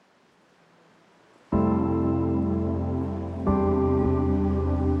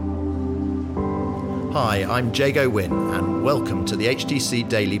Hi, I'm Jago Wynn, and welcome to the HTC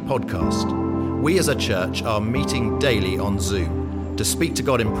Daily podcast. We as a church are meeting daily on Zoom to speak to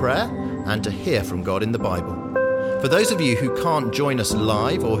God in prayer and to hear from God in the Bible. For those of you who can't join us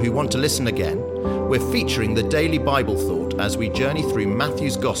live or who want to listen again, we're featuring the Daily Bible Thought as we journey through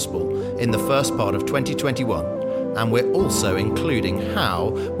Matthew's Gospel in the first part of 2021, and we're also including how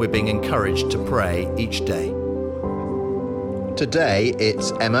we're being encouraged to pray each day. Today,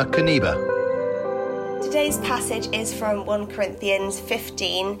 it's Emma Kaniba. Today's passage is from 1 Corinthians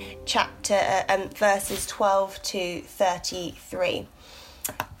 15, verses 12 to 33.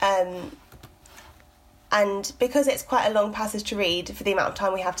 And because it's quite a long passage to read for the amount of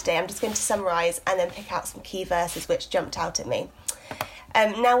time we have today, I'm just going to summarise and then pick out some key verses which jumped out at me.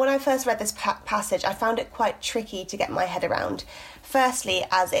 Now, when I first read this passage, I found it quite tricky to get my head around. Firstly,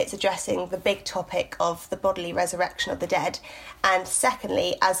 as it's addressing the big topic of the bodily resurrection of the dead, and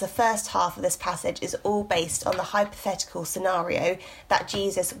secondly, as the first half of this passage is all based on the hypothetical scenario that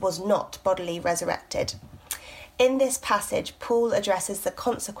Jesus was not bodily resurrected. In this passage, Paul addresses the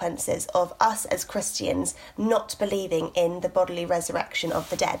consequences of us as Christians not believing in the bodily resurrection of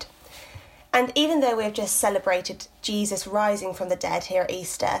the dead. And even though we have just celebrated Jesus rising from the dead here at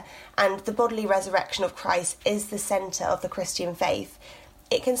Easter, and the bodily resurrection of Christ is the centre of the Christian faith,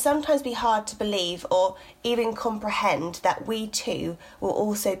 it can sometimes be hard to believe or even comprehend that we too will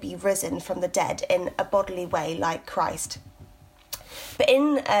also be risen from the dead in a bodily way like Christ. But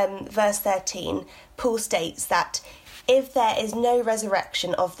in verse 13, Paul states that if there is no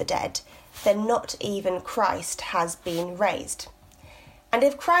resurrection of the dead, then not even Christ has been raised. And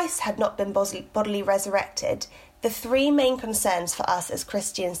if Christ had not been bodily resurrected, the three main concerns for us as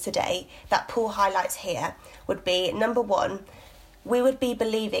Christians today that Paul highlights here would be, number one, we would be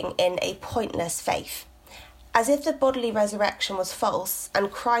believing in a pointless faith. As if the bodily resurrection was false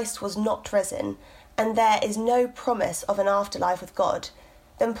and Christ was not risen, and there is no promise of an afterlife with God,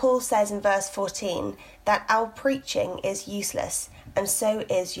 then Paul says in verse 14 that our preaching is useless, and so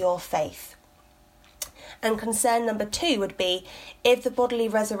is your faith. And concern number two would be, if the bodily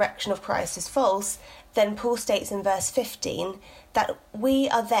resurrection of Christ is false, then Paul states in verse 15 that we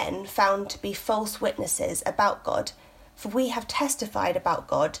are then found to be false witnesses about God, for we have testified about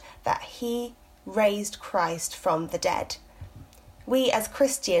God that he raised Christ from the dead. We as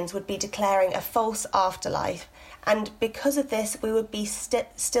Christians would be declaring a false afterlife, and because of this we would be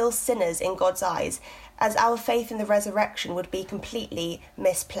still sinners in God's eyes, as our faith in the resurrection would be completely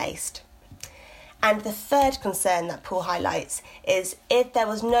misplaced. And the third concern that Paul highlights is if there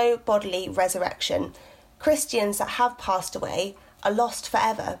was no bodily resurrection, Christians that have passed away are lost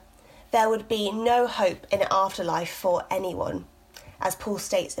forever. There would be no hope in an afterlife for anyone. As Paul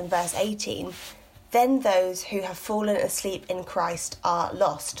states in verse 18, then those who have fallen asleep in Christ are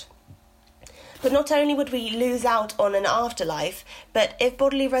lost. But not only would we lose out on an afterlife, but if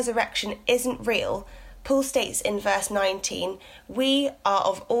bodily resurrection isn't real, Paul states in verse 19, we are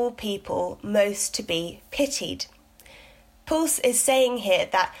of all people most to be pitied. Paul is saying here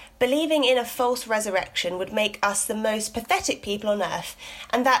that believing in a false resurrection would make us the most pathetic people on earth,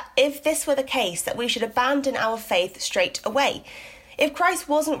 and that if this were the case, that we should abandon our faith straight away. If Christ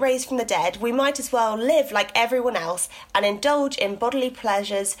wasn't raised from the dead, we might as well live like everyone else and indulge in bodily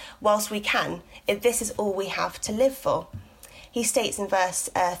pleasures whilst we can, if this is all we have to live for. He states in verse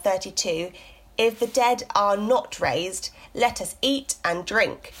 32, if the dead are not raised, let us eat and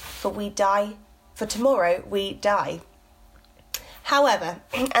drink, for tomorrow we die. However,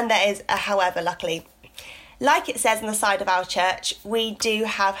 and there is a however luckily, like it says on the side of our church, we do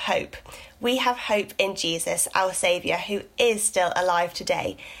have hope. We have hope in Jesus, our Saviour, who is still alive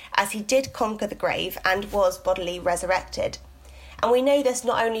today, as he did conquer the grave and was bodily resurrected. And we know this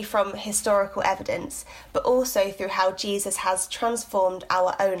not only from historical evidence, but also through how Jesus has transformed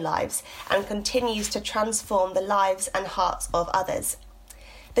our own lives and continues to transform the lives and hearts of others.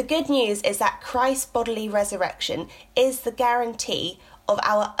 The good news is that Christ's bodily resurrection is the guarantee of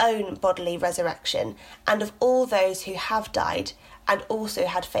our own bodily resurrection and of all those who have died and also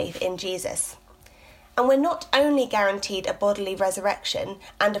had faith in Jesus. And we're not only guaranteed a bodily resurrection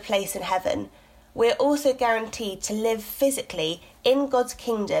and a place in heaven, we're also guaranteed to live physically in God's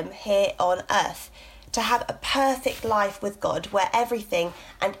kingdom here on earth, to have a perfect life with God where everything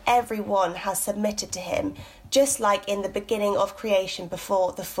and everyone has submitted to him, just like in the beginning of creation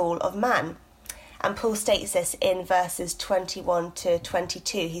before the fall of man. And Paul states this in verses 21 to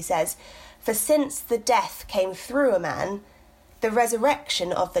 22. He says, for since the death came through a man, the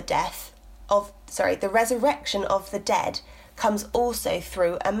resurrection of the dead comes also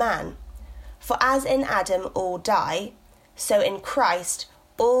through a man. For as in Adam all die, so in Christ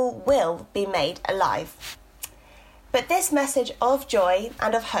all will be made alive. But this message of joy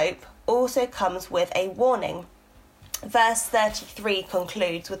and of hope also comes with a warning. Verse 33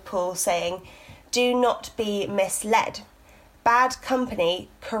 concludes with Paul saying, "Do not be misled. Bad company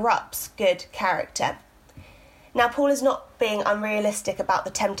corrupts good character." Now, Paul is not being unrealistic about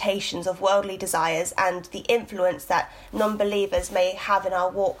the temptations of worldly desires and the influence that non-believers may have in our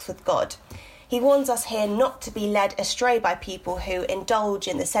walks with God. He warns us here not to be led astray by people who indulge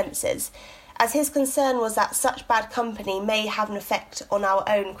in the senses, as his concern was that such bad company may have an effect on our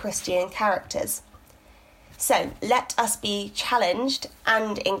own Christian characters. So, let us be challenged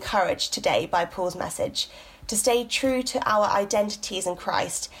and encouraged today by Paul's message to stay true to our identities in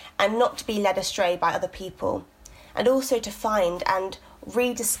Christ and not to be led astray by other people, and also to find and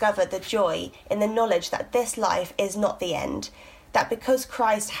rediscover the joy in the knowledge that this life is not the end, that because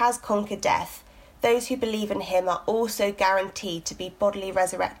Christ has conquered death, those who believe in him are also guaranteed to be bodily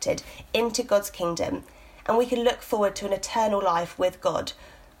resurrected into God's kingdom, and we can look forward to an eternal life with God,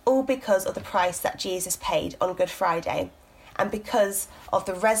 all because of the price that Jesus paid on Good Friday, and because of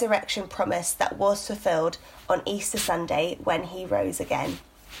the resurrection promise that was fulfilled on Easter Sunday when he rose again.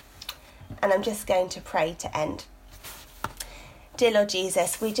 And I'm just going to pray to end. Dear Lord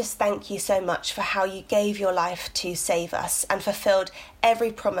Jesus, we just thank you so much for how you gave your life to save us and fulfilled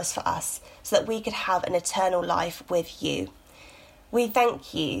every promise for us so that we could have an eternal life with you. We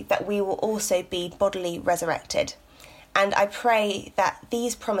thank you that we will also be bodily resurrected. And I pray that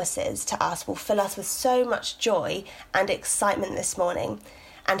these promises to us will fill us with so much joy and excitement this morning,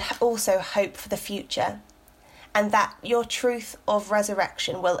 and also hope for the future. And that your truth of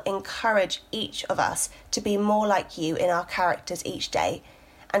resurrection will encourage each of us to be more like you in our characters each day,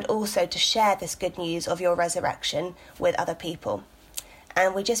 and also to share this good news of your resurrection with other people.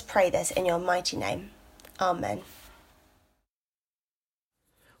 And we just pray this in your mighty name. Amen.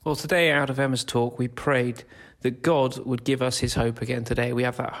 Well, today out of Emma's talk, we prayed that God would give us his hope again today. We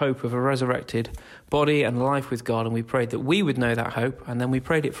have that hope of a resurrected body and life with God, and we prayed that we would know that hope, and then we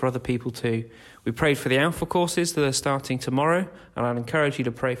prayed it for other people too. We prayed for the Alpha courses that are starting tomorrow, and I'd encourage you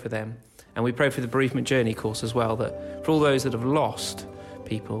to pray for them. And we prayed for the Bereavement Journey course as well, that for all those that have lost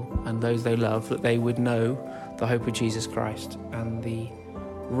people and those they love, that they would know the hope of Jesus Christ and the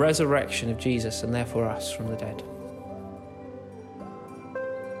resurrection of Jesus and therefore us from the dead.